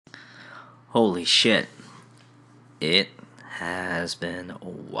Holy shit. It has been a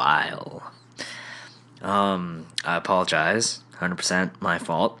while. I apologize. 100% my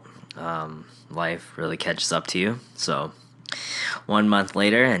fault. Life really catches up to you. So, 1 month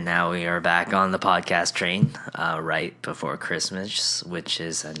later, and now we are back on the podcast train right before Christmas, which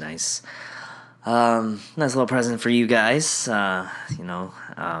is a nice little present for you guys. I'm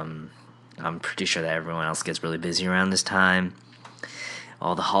pretty sure that everyone else gets really busy around this time.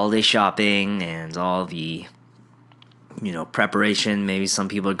 All the holiday shopping and all the preparation. Maybe some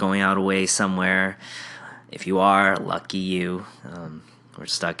people are going out away somewhere. If you are, lucky you. We're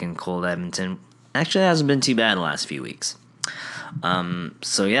stuck in cold Edmonton. Actually, it hasn't been too bad the last few weeks.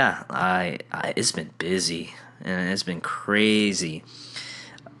 So yeah, I it's been busy and it's been crazy.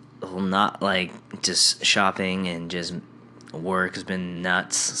 Not like just shopping and just work has been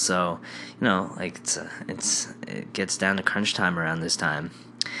nuts. So it gets down to crunch time around this time.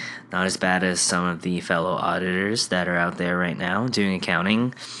 Not as bad as some of the fellow auditors that are out there right now doing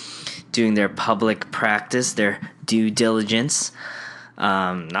accounting, doing their public practice, their due diligence.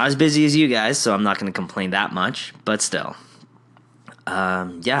 Not as busy as you guys, so I'm not going to complain that much, but still.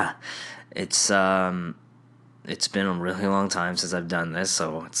 It's been a really long time since I've done this,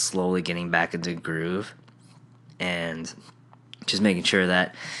 so it's slowly getting back into groove and just making sure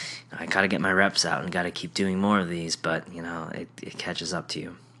that I got to get my reps out and got to keep doing more of these, but it catches up to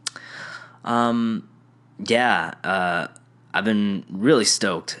you. I've been really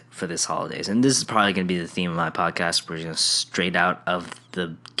stoked for this holidays, and this is probably going to be the theme of my podcast. We're going to straight out of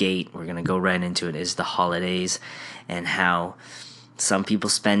the gate. We're going to go right into it. Is the holidays and how some people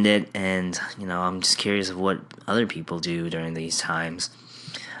spend it, and I'm just curious of what other people do during these times.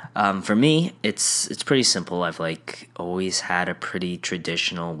 For me, it's pretty simple. I've always had a pretty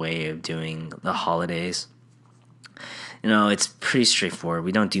traditional way of doing the holidays. It's pretty straightforward.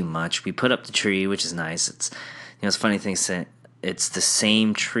 We don't do much. We put up the tree, which is nice. It's a funny thing. It's the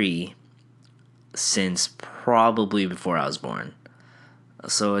same tree since probably before I was born.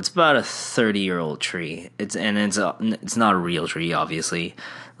 So it's about a 30-year-old tree. It's not a real tree, obviously.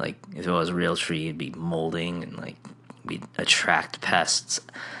 Like if it was a real tree, it'd be molding and we'd attract pests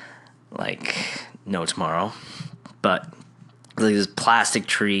like no tomorrow. But this plastic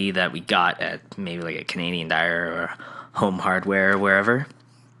tree that we got at maybe a Canadian Tire or Home Hardware or wherever.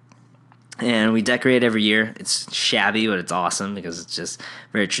 And we decorate every year. It's shabby, but it's awesome because it's just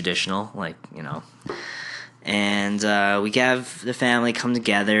very traditional, And we have the family come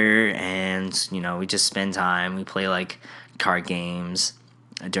together and, we just spend time. We play card games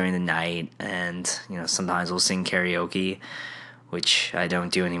during the night and, sometimes we'll sing karaoke, which I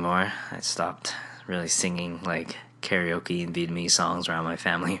don't do anymore. I stopped really singing karaoke and Vietnamese songs around my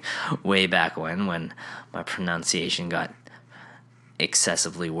family way back when my pronunciation got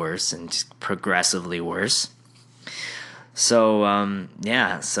excessively worse and just progressively worse. So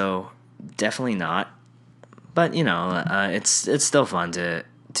so definitely not. But it's still fun to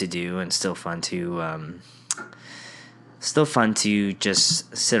do, and still fun to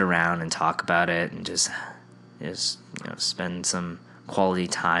just sit around and talk about it and just spend some quality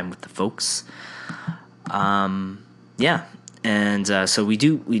time with the folks. And so we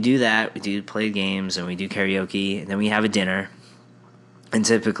do that. We do play games and we do karaoke, and then we have a dinner. And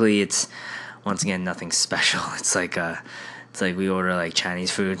typically it's once again nothing special. It's like we order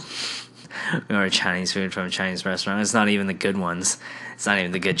Chinese food. We order Chinese food from a Chinese restaurant. It's not even the good ones. It's not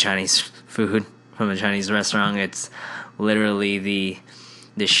even the good Chinese food from a Chinese restaurant. It's literally the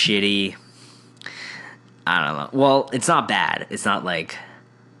shitty. I don't know. Well, it's not bad. It's not like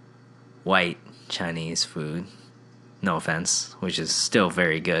white Chinese food. No offense, which is still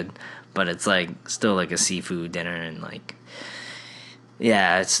very good, but it's still a seafood dinner and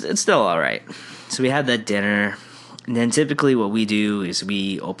it's still all right. So we had that dinner, and then typically what we do is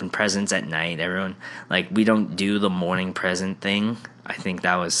we open presents at night. Everyone we don't do the morning present thing. I think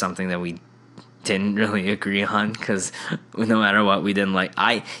that was something that we didn't really agree on because no matter what, we didn't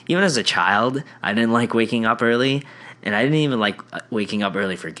even as a child, I didn't like waking up early, and I didn't even like waking up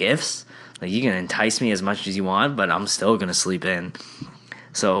early for gifts. You can entice me as much as you want, but I'm still going to sleep in.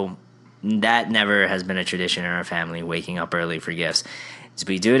 So that never has been a tradition in our family, waking up early for gifts. So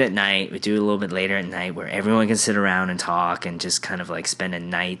we do it at night. We do it a little bit later at night where everyone can sit around and talk and just kind of spend a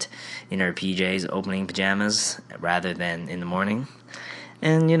night in our PJs, opening pajamas, rather than in the morning.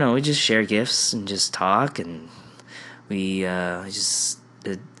 And, we just share gifts and just talk, and we it's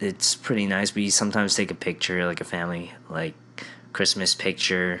pretty nice. We sometimes take a picture, a family, Christmas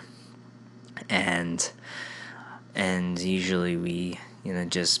picture. And usually we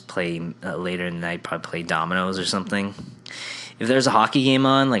just play later in the night, probably play dominoes or something. If there's a hockey game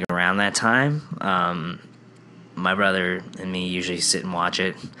on around around that time. My brother and me usually sit and watch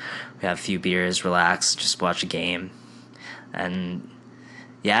it. We have a few beers, relax, just watch a game. And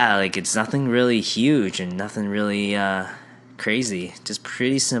yeah, like it's nothing really huge and nothing really crazy. Just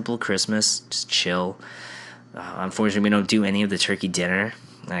pretty simple Christmas, just chill. Unfortunately, we don't do any of the turkey dinner.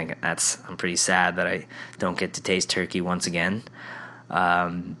 I'm pretty sad that I don't get to taste turkey once again.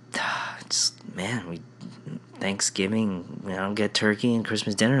 We Thanksgiving, I don't get turkey, and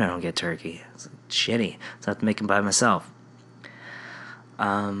Christmas dinner I don't get turkey. It's shitty. So I have to make them by myself.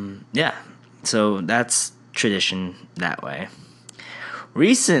 Yeah, so that's tradition that way.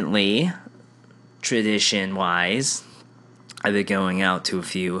 Recently, tradition-wise, I've been going out to a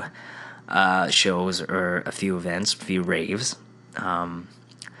few shows or a few events, a few raves.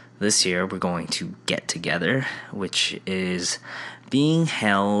 This year we're going to Get Together, which is being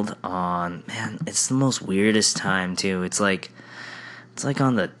held on, man, it's the most weirdest time too. It's like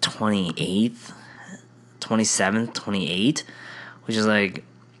on the 28th, 27th, 28th, which is like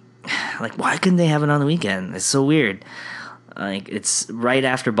why couldn't they have it on the weekend? It's so weird. Like it's right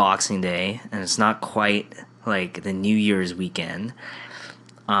after Boxing Day, and it's not quite like the New Year's weekend.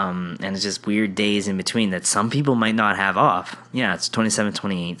 And it's just weird days in between that some people might not have off. Yeah, it's 27th,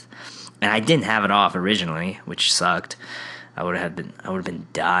 28th. And I didn't have it off originally, which sucked. I would have been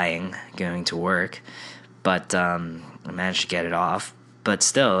dying going to work. But I managed to get it off. But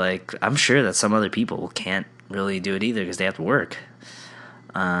still, like, I'm sure that some other people can't really do it either because they have to work.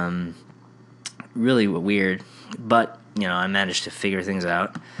 Really weird. But, I managed to figure things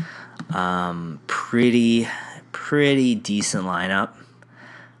out. Pretty decent lineup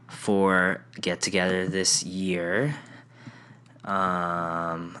for Get Together this year.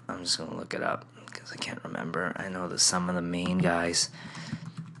 I'm just gonna look it up because I can't remember. I know that some of the main guys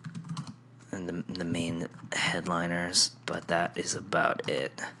and the main headliners, but that is about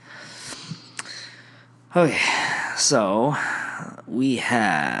it. Okay, so we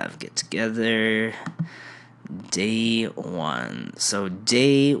have Get Together day 1. So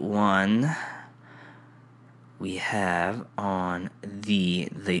day 1, we have on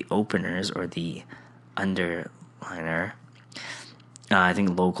the openers or the underliner. I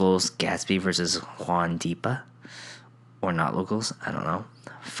think locals, Gatsby versus Juan Deepa. Or not locals, I don't know.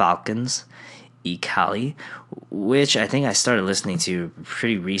 Falcons, Ikali, which I think I started listening to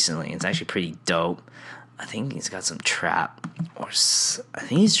pretty recently. It's actually pretty dope. I think he's got some trap. I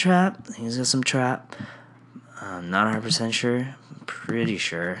think he's trap. I think he's got some trap. I'm not 100% sure. I'm pretty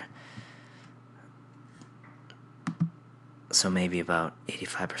sure. So maybe about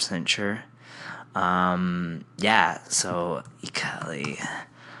 85% sure. Yeah, so Ikali,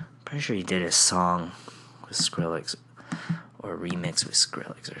 pretty sure he did a song with Skrillex or a remix with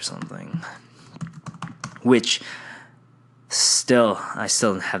Skrillex or something, which I still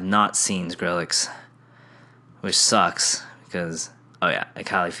have not seen Skrillex, which sucks because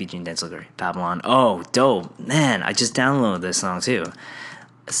Ikali featuring Denzel Curry, Babylon. Oh, dope, man! I just downloaded this song too.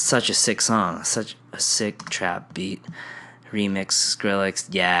 It's such a sick song, such a sick trap beat. Remix Skrillex,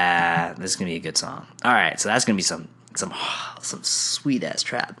 yeah, this is gonna be a good song. All right, so that's gonna be some sweet ass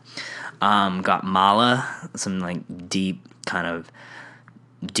trap. Got Mala, some like deep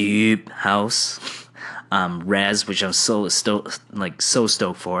house. Rez, which I'm so stoked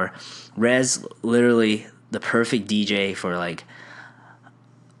for. Rez, literally the perfect DJ for like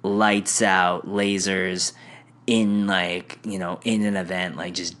lights out, lasers in in an event,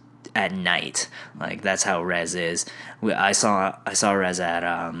 like just at night. Like that's how Rez is. I saw Rez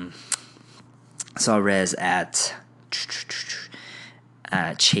at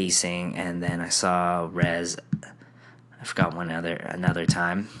Chasing, and then I saw Rez, I forgot another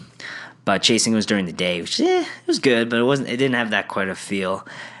time, but Chasing was during the day, which it was good, but it didn't have that quite a feel.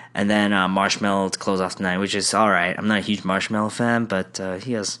 And then Marshmello to close off the night, which is all right. I'm not a huge Marshmello fan, but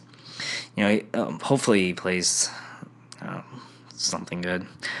he has, hopefully he plays something good.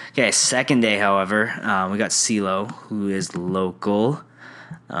 Okay, second day, however, we got CeeLo, who is local.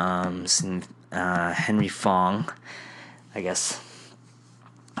 Henry Fong, I guess,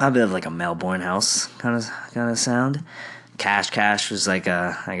 a bit of like a Melbourne house kind of sound. Cash was like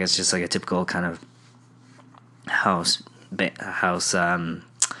just like a typical kind of house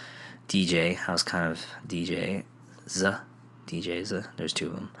DJ, house kind of DJ. DJs. There's two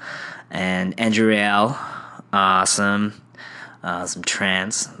of them. And Andrew Real, awesome. Some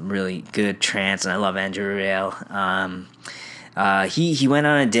trance, really good trance, and I love Andrew Real. He went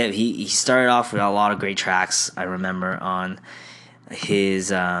on a dip. He started off with a lot of great tracks. I remember on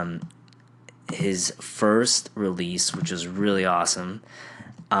his first release, which was really awesome.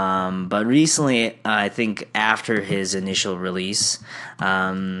 But recently, I think after his initial release,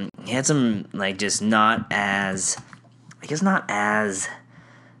 he had some like just not as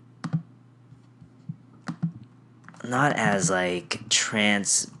like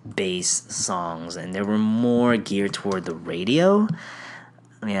trance based songs, and they were more geared toward the radio.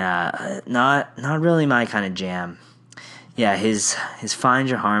 Yeah, not really my kind of jam. Yeah, his Find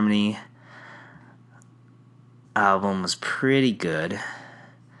Your Harmony album was pretty good.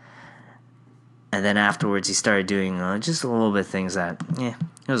 And then afterwards he started doing just a little bit of things that, it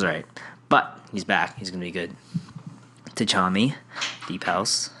was alright. But he's back. He's going to be good. Tchami, Deep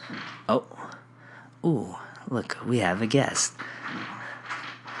House. Oh. Ooh, look, we have a guest.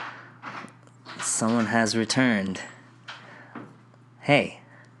 Someone has returned. Hey.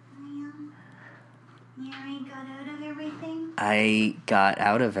 I got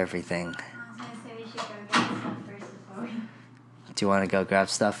out of everything. I was going to say we should go get stuff first before we... Do you want to go grab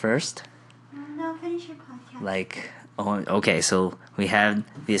stuff first? No, finish your podcast. Like, okay, so we have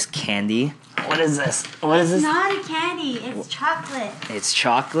this candy. What is this? It's not a candy. It's chocolate. It's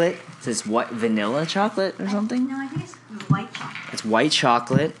chocolate? Is this what, vanilla chocolate or something? No, I think it's white chocolate. It's white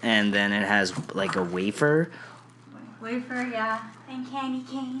chocolate, and then it has like a wafer. Wafer, yeah. And candy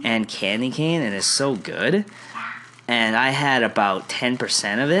cane. And it's so good. And I had about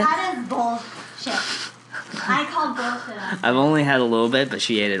 10% of it. That is bullshit. I called bullshit on I've only had a little bit, but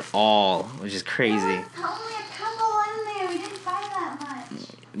she ate it all, which is crazy. There was only a couple in there. We didn't buy that much.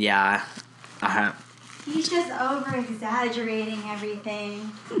 Yeah. He's just over-exaggerating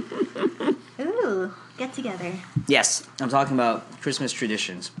everything. Ooh, get together. Yes, I'm talking about Christmas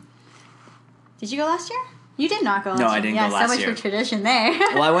traditions. Did you go last year? You did not go last year. No, I didn't go last year. Yeah, so much for tradition there.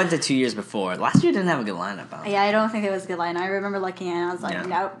 Well, I went to 2 years before. Last year didn't have a good lineup. Yeah, I don't think it was a good line. I remember looking at it and I was like, Yeah.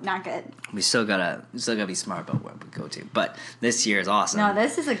 nope, not good. We still gotta be smart about where we go to. But this year is awesome. No,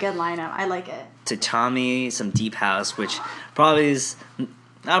 this is a good lineup. I like it. Tchami, some Deep House, which probably is...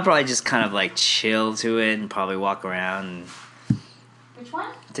 I'll probably just kind of like chill to it and probably walk around. And Which one?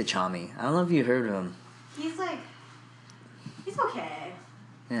 Tchami. I don't know if you heard of him. He's okay.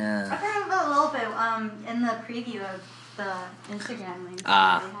 Yeah. I heard him a little bit in the preview of the Instagram links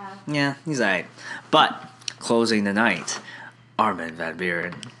that they have. Yeah, he's alright. But, closing the night, Armin van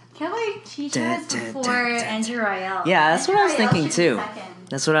Buuren. Can't believe Chicha is before Andrew Rayel. Yeah, that's what I was Andrew Rayel thinking should too. be second.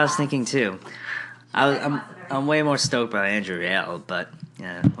 That's what I was thinking too. I'm way more stoked by Andrew Rayel, but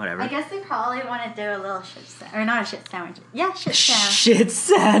yeah, whatever. I guess they probably want to do a little shit sandwich. Or not a shit sandwich. Yeah, shit sandwich. Shit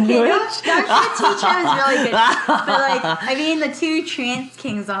sandwich. Okay, no shit Chicha is really good. But like, I mean, the two trans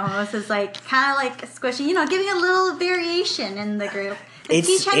kings almost is like kind of like squishing, giving a little variation in the group.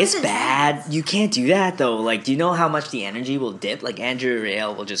 It's bad. You can't do that though. Like, do you know how much the energy will dip? Like, Andrew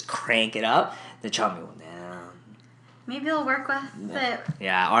Rayel will just crank it up. The Tchami will down. Maybe it'll work with it.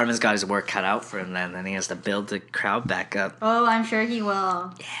 Yeah, Armin's got his work cut out for him then he has to build the crowd back up. Oh, I'm sure he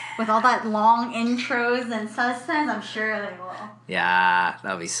will. Yeah. With all that long intros and suspense, I'm sure they will. Yeah,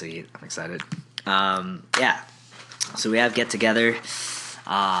 that'll be sweet. I'm excited. Yeah. So we have Get Together,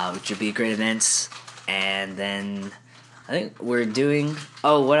 which would be a great event. And then I think we're doing...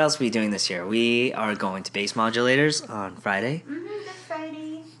 Oh, what else are we doing this year? We are going to Bass Modulators on Friday.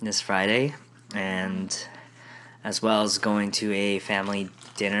 This Friday. And... as well as going to a family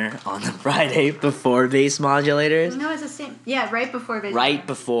dinner on the Friday before Bass Modulators. No, it's the same. Yeah, right before Bass. Right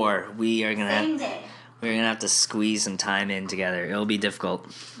before. We are gonna same day. We're gonna have to squeeze some time in together. It'll be difficult.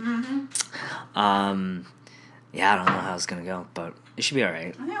 Mm-hmm. Yeah, I don't know how it's gonna go, but it should be all right.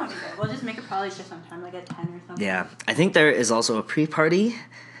 I think it'll be good. We'll just make it probably just sometime, like at 10 or something. Yeah, I think there is also a pre-party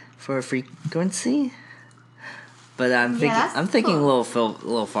for Frequency, but I'm thinking cool. a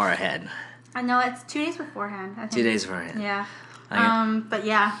little far ahead. I know it's 2 days beforehand. I think. 2 days beforehand. Yeah. But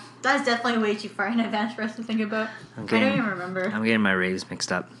yeah, that is definitely way too far in advance for us to think about. I don't even remember. I'm getting my raves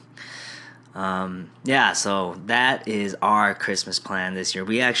mixed up. Yeah, so that is our Christmas plan this year.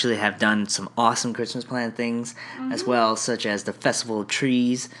 We actually have done some awesome Christmas plan things as well, such as the Festival of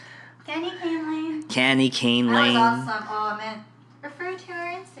Trees, Candy Cane Lane. Candy Cane Lane. That was awesome. Oh man, refer to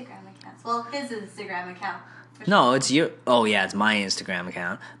our Instagram accounts. Well, his Instagram account. No, it's your. Oh yeah, it's my Instagram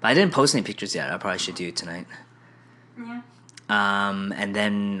account. But I didn't post any pictures yet. I probably should do it tonight. Yeah. And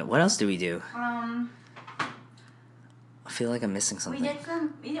then what else do we do? I feel like I'm missing something.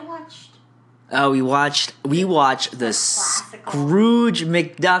 We watched. Oh, we watched the Scrooge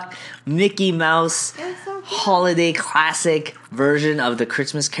McDuck Mickey Mouse holiday classic version of the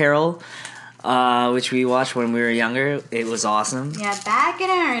Christmas Carol, which we watched when we were younger. It was awesome. Yeah, back in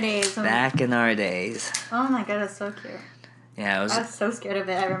our days. Back in our days. Oh my god, it's so cute. Yeah, it was. I was so scared of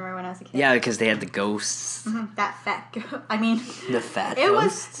it. I remember when I was a kid. Yeah, because they had the ghosts. Mhm, that fat girl. I mean, The fat it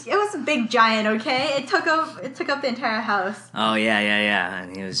ghosts. was a big giant. Okay, it took up the entire house. Oh yeah,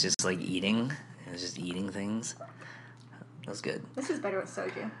 and he was just like eating. He was just eating things. That was good. This is better with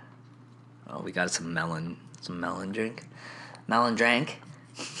soju. Oh, we got some melon drink. Melon drink.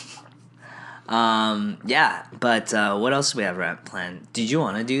 Yeah, but what else do we have planned? Did you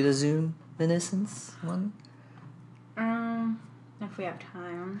want to do the Zoom Innocence one? If we have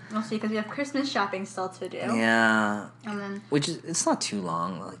time, we'll see because we have Christmas shopping still to do. Yeah. And then Which is, it's not too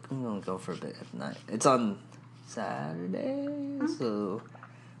long. Like, we're going to go for a bit at night. It's on Saturday, so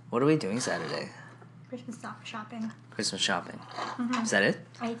what are we doing Saturday? Christmas shopping. Christmas shopping. Is that it?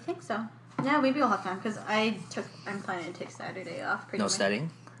 I think so. Yeah, maybe we'll have time because I'm planning to take Saturday off. No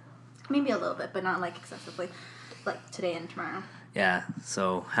studying? Maybe a little bit, but not like excessively, like today and tomorrow. Yeah,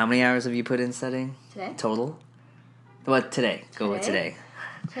 so how many hours have you put in studying? Today? Total? What, today? Go with today.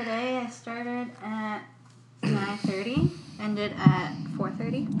 Today I started at 9:30, ended at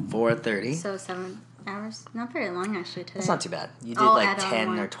 4:30. 4:30. So 7 hours. Not very long actually today. That's not too bad. You did I'll like add on 10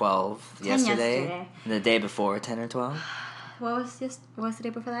 one. or 12 10 yesterday. And the day before, 10 or 12? What was the day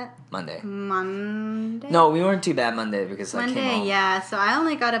before that? Monday. Monday? No, we weren't too bad Monday because I came Monday, home. yeah. So I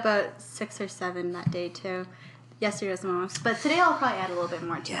only got about 6 or 7 that day too. Yesterday was the most. But today I'll probably add a little bit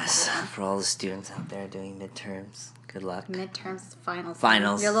more to Yes, it. for all the students out there doing midterms, good luck. Midterms, finals.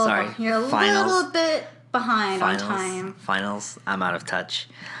 Finals, You're a little, sorry. You're a Finals. little bit behind on time. Finals, I'm out of touch.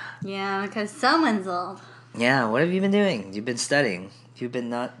 Yeah, because someone's old. Yeah, what have you been doing? You've been studying. You've been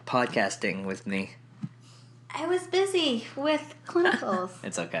not podcasting with me. I was busy with clinicals.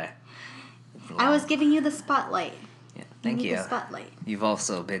 It's okay. I was giving you the spotlight. Yeah, thank you. The spotlight. You've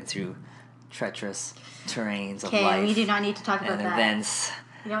also been through treacherous terrains of Okay, life we do not need to talk about and that. events.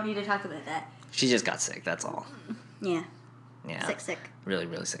 We don't need to talk about that. She just got sick, that's all. Yeah. Yeah. Sick. Really,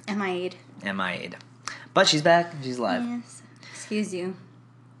 really sick. MIA'd. MIA'd. But she's back. She's alive. Yes. Excuse you.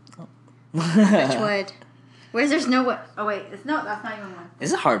 Touch wood. Where's there's no wood? Oh wait, that's not even wood.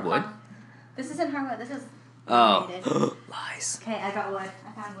 Is it hardwood? This isn't hardwood. This is. Oh. Lies. Okay, I got wood.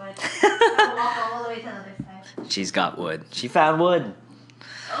 I found wood. I'll walk all the way to the other side. She's got wood. She found wood.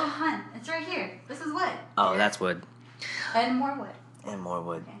 Oh, hun, it's right here. This is wood. Oh, that's wood. And more wood. And more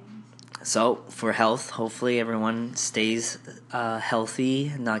wood. Okay. So, for health, hopefully everyone stays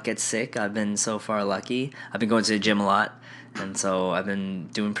healthy, not get sick. I've been so far lucky. I've been going to the gym a lot, and so I've been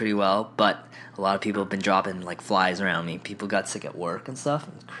doing pretty well. But a lot of people have been dropping like flies around me. People got sick at work and stuff.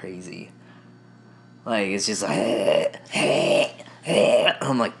 It's crazy. Like, it's just like,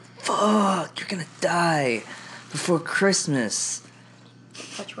 I'm like, fuck, you're gonna die before Christmas.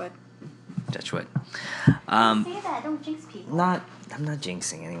 Touch wood. Touch wood. Say that. Don't jinx people. I'm not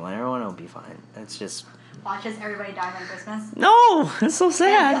jinxing anyone. Everyone will be fine. It's just... Watches everybody die on Christmas. No! It's so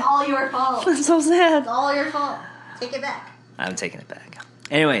sad. It's all your fault. It's so sad. It's all your fault. Take it back. I'm taking it back.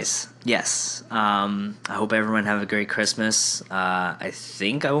 Anyways, yes. I hope everyone have a great Christmas. I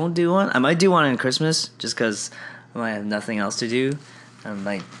think I won't do one. I might do one on Christmas just because I might have nothing else to do. I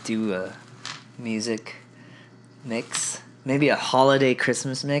might do a music mix. Maybe a holiday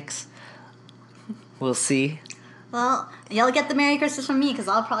Christmas mix. We'll see. Well, you'll get the Merry Christmas from me because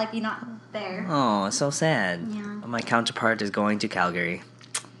I'll probably be not there. Oh, it's so sad. Yeah. My counterpart is going to Calgary.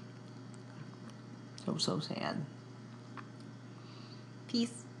 So sad.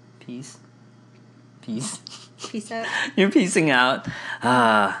 Peace. Peace. Peace. Peace out. You're piecing out.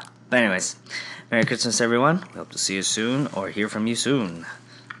 But anyways, Merry Christmas, everyone. We hope to see you soon or hear from you soon.